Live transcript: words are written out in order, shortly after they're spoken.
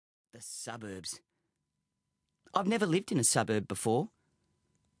The suburbs. I've never lived in a suburb before.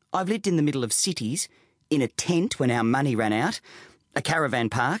 I've lived in the middle of cities, in a tent when our money ran out, a caravan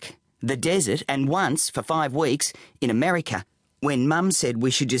park, the desert, and once, for 5 weeks, in America, when Mum said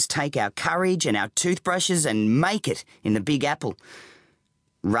we should just take our courage and our toothbrushes and make it in the Big Apple.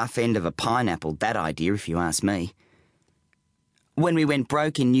 Rough end of a pineapple, that idea, if you ask me. When we went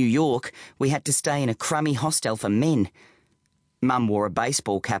broke in New York, we had to stay in a crummy hostel for men. Mum wore a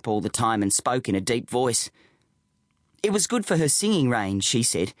baseball cap all the time and spoke in a deep voice. It was good for her singing range, she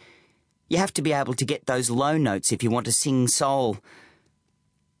said. You have to be able to get those low notes if you want to sing soul.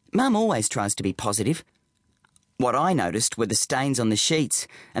 Mum always tries to be positive. What I noticed were the stains on the sheets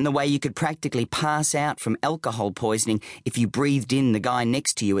and the way you could practically pass out from alcohol poisoning if you breathed in the guy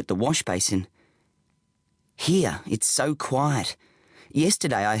next to you at the wash basin. Here, it's so quiet.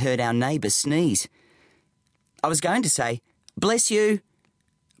 Yesterday I heard our neighbour sneeze. I was going to say, "Bless you,"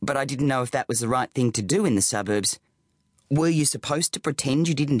 but I didn't know if that was the right thing to do in the suburbs. Were you supposed to pretend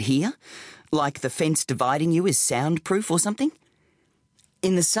you didn't hear? Like the fence dividing you is soundproof or something?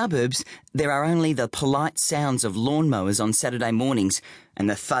 In the suburbs, there are only the polite sounds of lawnmowers on Saturday mornings and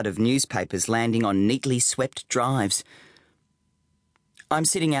the thud of newspapers landing on neatly swept drives. I'm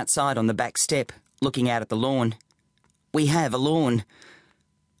sitting outside on the back step, looking out at the lawn. We have a lawn.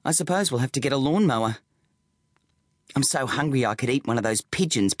 I suppose we'll have to get a lawnmower. I'm so hungry I could eat one of those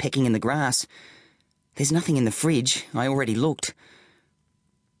pigeons pecking in the grass. There's nothing in the fridge. I already looked.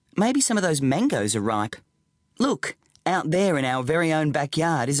 Maybe some of those mangoes are ripe. Look, out there in our very own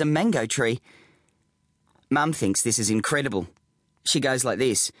backyard is a mango tree. Mum thinks this is incredible. She goes like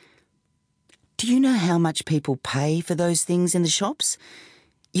this. "Do you know how much people pay for those things in the shops?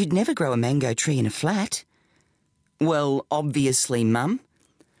 You'd never grow a mango tree in a flat." "Well, obviously, Mum."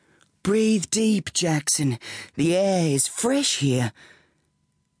 "Breathe deep, Jackson. The air is fresh here."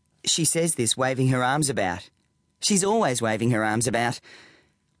 She says this waving her arms about. She's always waving her arms about.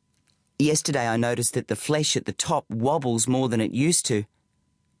 Yesterday I noticed that the flesh at the top wobbles more than it used to.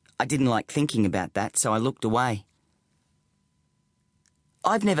 I didn't like thinking about that, so I looked away.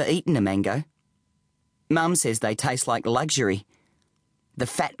 I've never eaten a mango. Mum says they taste like luxury. The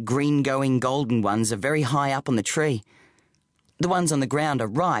fat green-going golden ones are very high up on the tree. The ones on the ground are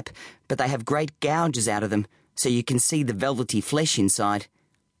ripe, but they have great gouges out of them, so you can see the velvety flesh inside.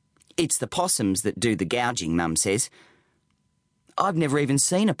 It's the possums that do the gouging, Mum says. I've never even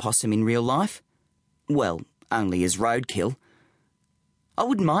seen a possum in real life. Well, only as roadkill. I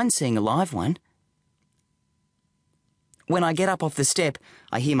wouldn't mind seeing a live one. When I get up off the step,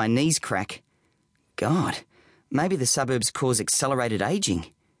 I hear my knees crack. God, maybe the suburbs cause accelerated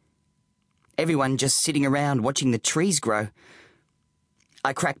aging. Everyone just sitting around watching the trees grow.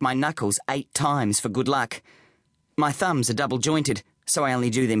 I crack my knuckles 8 times for good luck. My thumbs are double-jointed, so I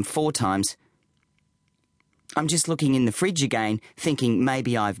only do them 4 times. I'm just looking in the fridge again, thinking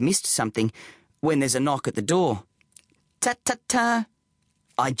maybe I've missed something, when there's a knock at the door. Ta-ta-ta!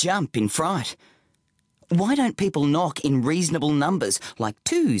 I jump in fright. Why don't people knock in reasonable numbers, like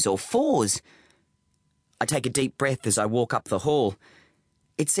 2s or 4s? I take a deep breath as I walk up the hall.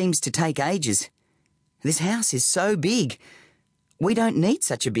 It seems to take ages. This house is so big. We don't need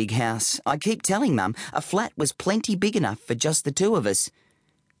such a big house. I keep telling Mum a flat was plenty big enough for just the 2 of us.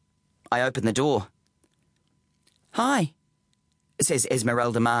 I open the door. "Hi," says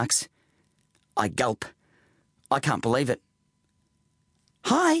Esmeralda Marks. I gulp. I can't believe it.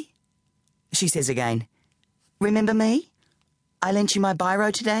 "Hi," she says again. "Remember me? I lent you my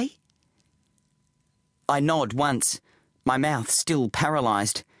biro today?" I nod once, my mouth still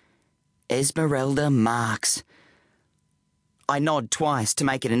paralysed. Esmeralda Marks. I nod twice to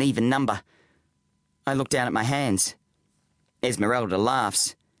make it an even number. I look down at my hands. Esmeralda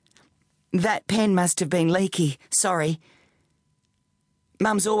laughs. "That pen must have been leaky. Sorry.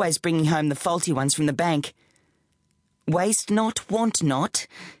 Mum's always bringing home the faulty ones from the bank. Waste not, want not,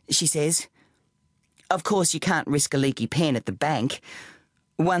 she says. Of course you can't risk a leaky pen at the bank.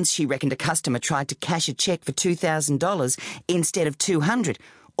 Once she reckoned a customer tried to cash a cheque for $2,000 instead of $200,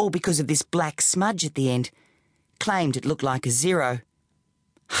 all because of this black smudge at the end. Claimed it looked like a 0.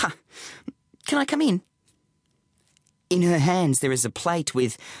 Ha! Can I come in?" In her hands there is a plate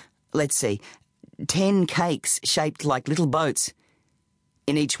with, let's see, 10 cakes shaped like little boats.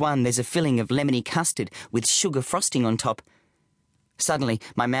 In each one there's a filling of lemony custard with sugar frosting on top. Suddenly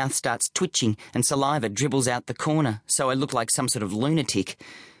my mouth starts twitching and saliva dribbles out the corner, so I look like some sort of lunatic.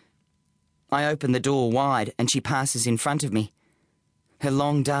 I open the door wide and she passes in front of me. Her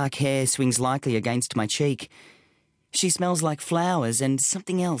long dark hair swings lightly against my cheek. She smells like flowers and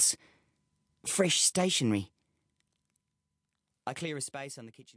something else. Fresh stationery. I clear a space on the kitchen.